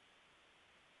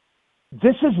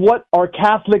 This is what our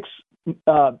Catholics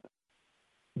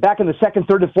back in the 2nd,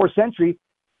 3rd, and 4th century,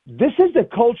 this is the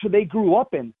culture they grew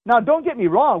up in. Now, don't get me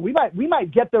wrong. We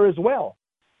might get there as well.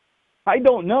 I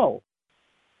don't know.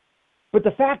 But the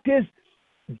fact is,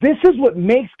 this is what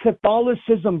makes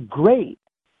Catholicism great.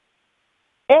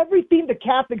 Everything the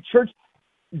Catholic Church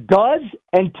does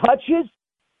and touches,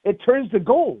 it turns to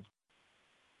gold.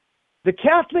 The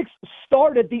Catholics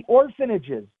started the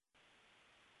orphanages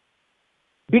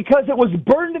because it was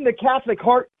burned in the Catholic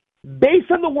heart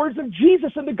based on the words of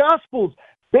Jesus in the Gospels,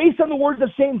 based on the words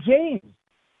of St. James.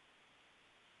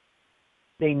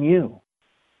 They knew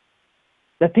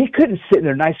that they couldn't sit in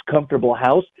their nice, comfortable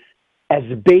house as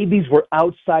babies were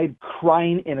outside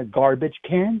crying in a garbage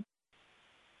can,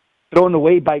 thrown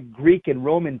away by Greek and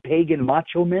Roman pagan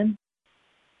macho men.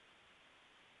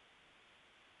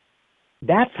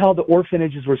 That's how the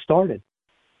orphanages were started.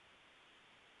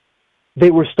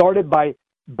 They were started by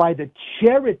the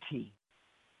charity,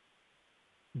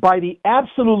 by the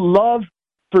absolute love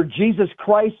for Jesus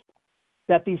Christ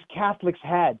that these Catholics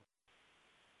had.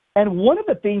 And one of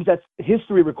the things that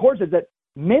history records is that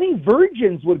many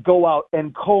virgins would go out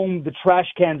and comb the trash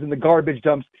cans and the garbage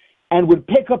dumps and would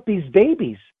pick up these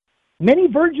babies. Many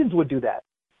virgins would do that.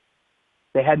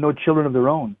 They had no children of their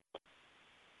own.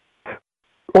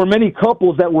 Or many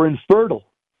couples that were infertile.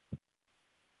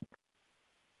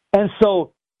 And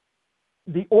so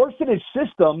the orphanage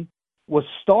system was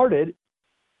started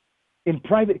in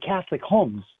private Catholic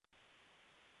homes.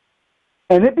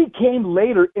 And it became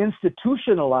later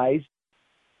institutionalized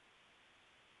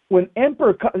when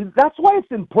that's why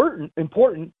it's important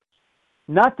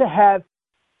not to have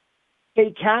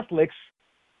fake Catholics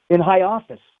in high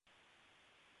office.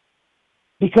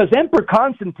 Because Emperor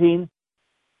Constantine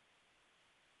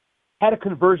had a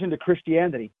conversion to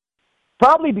Christianity,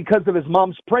 probably because of his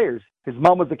mom's prayers. His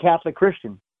mom was a Catholic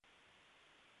Christian.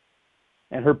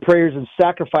 And her prayers and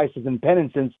sacrifices and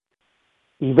penances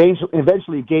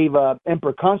eventually gave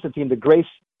Emperor Constantine the grace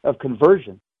of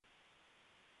conversion.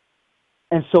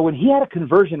 And so when he had a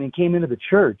conversion and came into the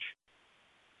church,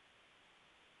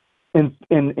 in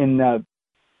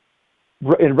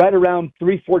right around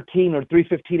 314 or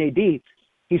 315 AD,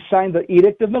 he signed the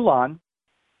Edict of Milan,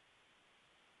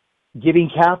 giving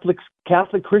Catholic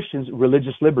Christians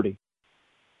religious liberty.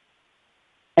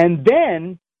 And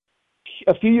then,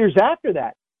 a few years after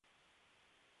that,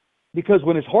 because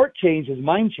when his heart changed, his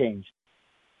mind changed.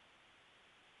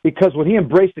 Because when he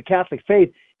embraced the Catholic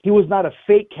faith, he was not a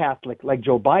fake Catholic like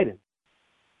Joe Biden.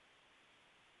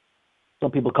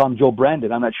 Some people call him Joe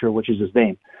Brandon. I'm not sure which is his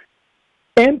name.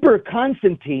 Emperor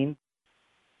Constantine,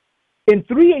 in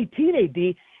 318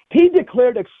 AD, he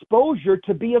declared exposure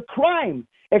to be a crime.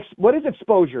 What is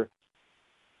exposure?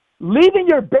 Leaving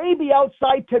your baby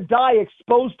outside to die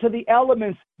exposed to the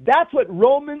elements. That's what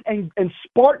Roman and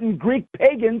Spartan Greek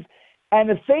pagans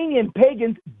and Athenian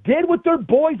pagans did with their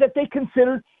boys that they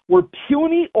considered were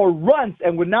puny or runts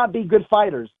and would not be good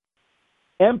fighters.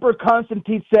 Emperor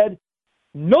Constantine said,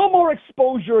 no more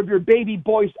exposure of your baby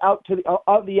boys out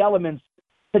the elements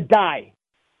to die.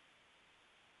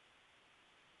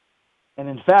 And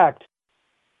in fact,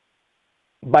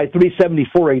 by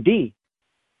 374 AD,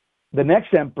 the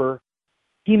next emperor,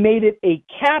 he made it a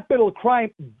capital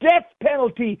crime, death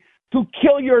penalty, to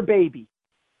kill your baby.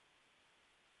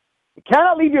 You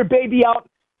cannot leave your baby out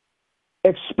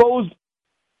exposed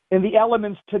in the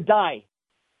elements to die.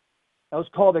 That was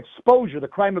called exposure, the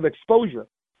crime of exposure.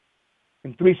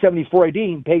 In 374 AD,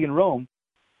 in pagan Rome,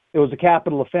 it was a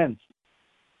capital offense.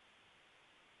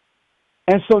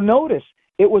 And so notice,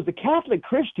 it was the Catholic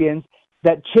Christians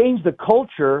that changed the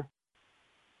culture,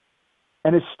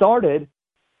 and it started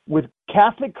with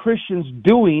Catholic Christians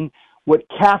doing what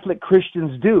Catholic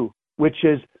Christians do, which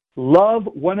is love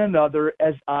one another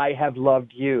as I have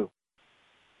loved you.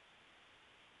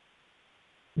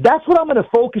 That's what I'm going to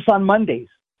focus on Mondays.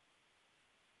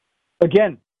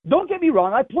 Again, don't get me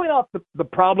wrong. I point out the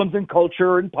problems in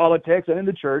culture and politics and in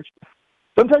the church.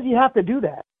 Sometimes you have to do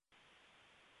that.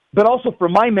 But also for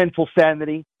my mental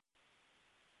sanity,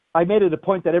 I made it a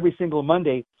point that every single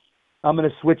Monday, I'm going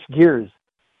to switch gears.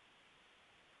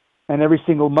 And every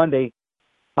single Monday,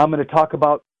 I'm going to talk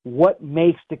about what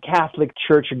makes the Catholic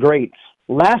Church great.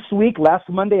 Last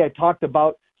Monday, I talked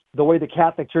about the way the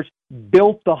Catholic Church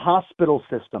built the hospital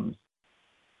systems.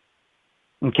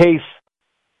 In case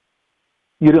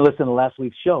you didn't listen to last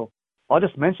week's show, I'll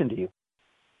just mention to you.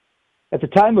 At the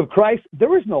time of Christ, there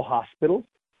was no hospitals.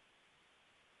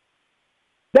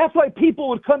 That's why people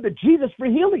would come to Jesus for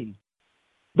healing.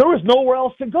 There was nowhere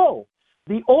else to go.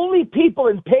 The only people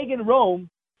in pagan Rome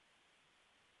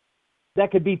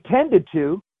that could be tended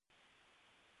to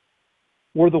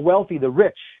were the wealthy, the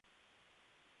rich.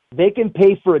 They can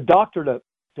pay for a doctor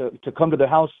to come to their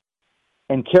house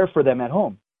and care for them at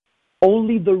home.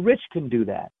 Only the rich can do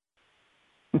that.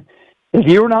 If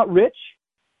you're not rich,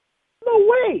 no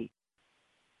way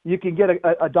you can get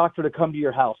a doctor to come to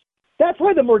your house. That's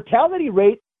why the mortality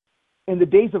rate in the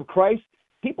days of Christ,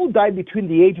 people died between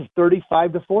the age of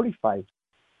 35 to 45.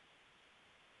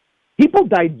 People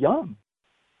died young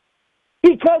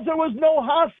because there was no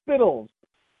hospitals,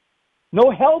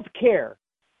 no health care.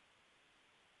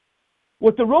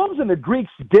 What the Romans and the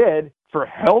Greeks did for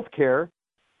health care,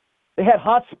 they had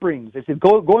hot springs. They said,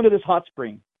 go into this hot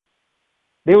spring.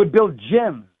 They would build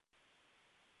gyms.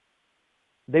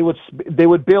 They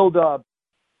would build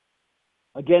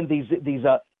these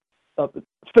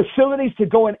facilities to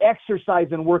go and exercise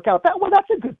and work out. That's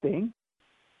a good thing.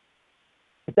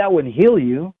 But that wouldn't heal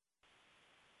you.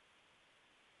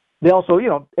 They also,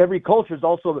 every culture is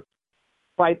also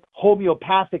fight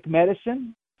homeopathic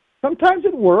medicine. Sometimes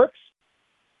it works.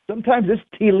 Sometimes this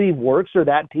tea leaf works or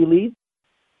that tea leaf.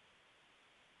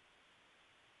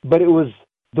 But it was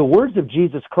the words of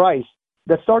Jesus Christ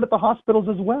that started the hospitals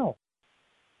as well.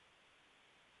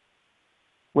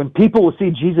 When people will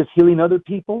see Jesus healing other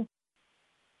people,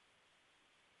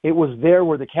 it was there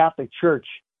where the Catholic Church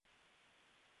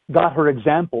got her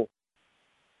example.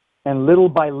 And little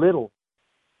by little,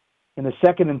 in the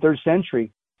 2nd and 3rd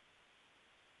century,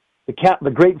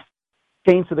 the great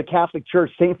saints of the Catholic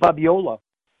Church, Saint Fabiola,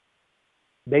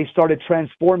 they started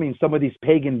transforming some of these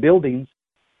pagan buildings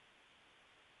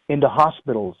into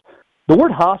hospitals. The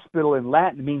word hospital in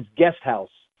Latin means guest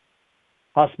house.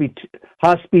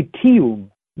 Hospitium,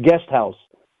 guest house.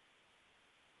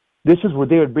 This is where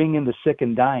they would bring in the sick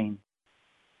and dying.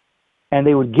 And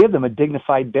they would give them a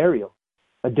dignified burial,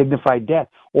 a dignified death,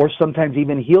 or sometimes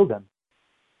even heal them.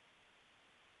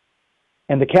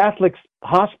 And the Catholic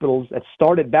hospitals that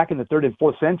started back in the 3rd and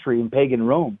 4th century in pagan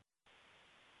Rome,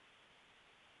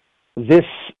 this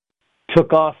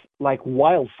took off like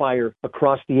wildfire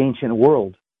across the ancient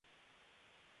world.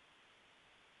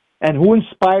 And who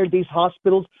inspired these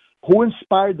hospitals? Who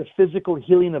inspired the physical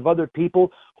healing of other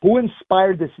people? Who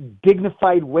inspired this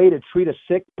dignified way to treat a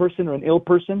sick person or an ill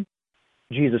person?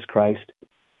 Jesus Christ.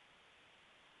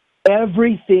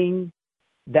 Everything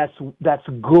that's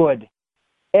good,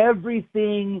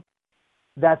 everything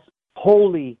that's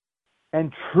holy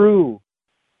and true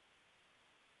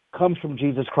comes from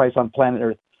Jesus Christ on planet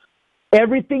Earth.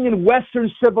 Everything in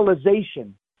Western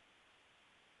civilization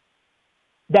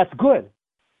that's good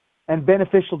and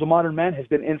beneficial to modern man has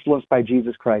been influenced by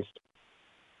Jesus Christ.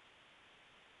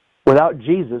 Without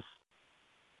Jesus,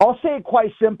 I'll say it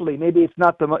quite simply. Maybe it's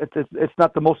not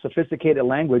the most sophisticated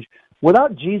language.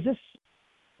 Without Jesus,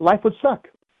 life would suck.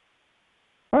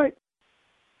 All right,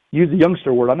 use the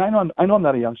youngster word. I know I'm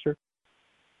not a youngster.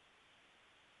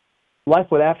 Life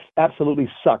would absolutely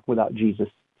suck without Jesus.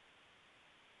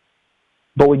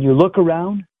 But when you look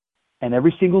around, and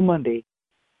every single Monday,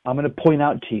 I'm going to point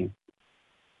out to you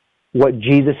what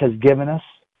Jesus has given us.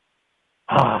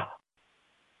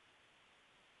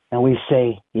 And we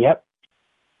say, yep,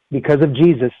 because of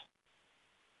Jesus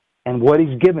and what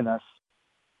he's given us,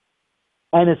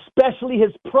 and especially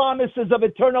his promises of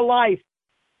eternal life.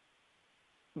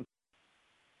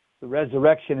 The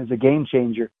resurrection is a game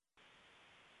changer.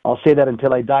 I'll say that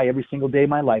until I die every single day of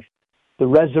my life. The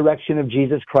resurrection of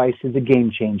Jesus Christ is a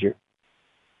game changer.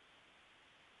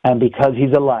 And because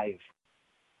he's alive,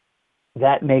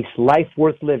 that makes life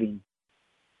worth living.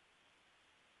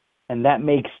 And that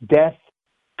makes death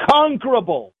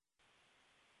conquerable.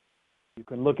 You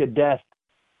can look at death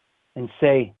and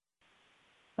say,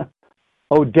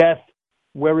 oh, death,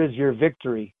 where is your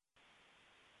victory?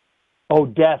 Oh,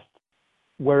 death,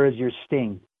 where is your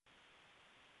sting?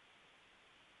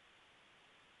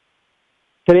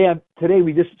 Today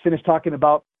we just finished talking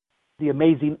about the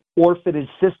amazing orphanage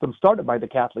system started by the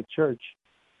Catholic Church.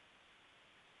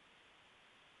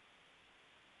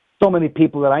 So many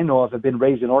people that I know of have been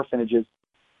raised in orphanages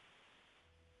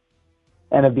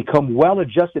and have become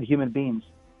well-adjusted human beings.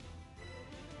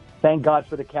 Thank God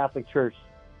for the Catholic Church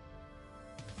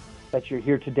that you're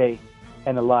here today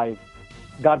and alive.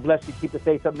 God bless you. Keep the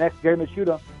faith. Up next, Gary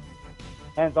Michuta,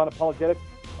 Hands On Apologetics.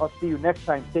 I'll see you next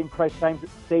time. Same Christ time,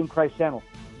 same Christ channel.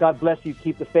 God bless you.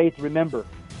 Keep the faith. Remember,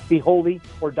 be holy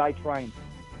or die trying.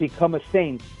 Become a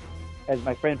saint. As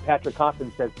my friend Patrick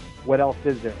Hoffman says, what else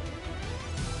is there?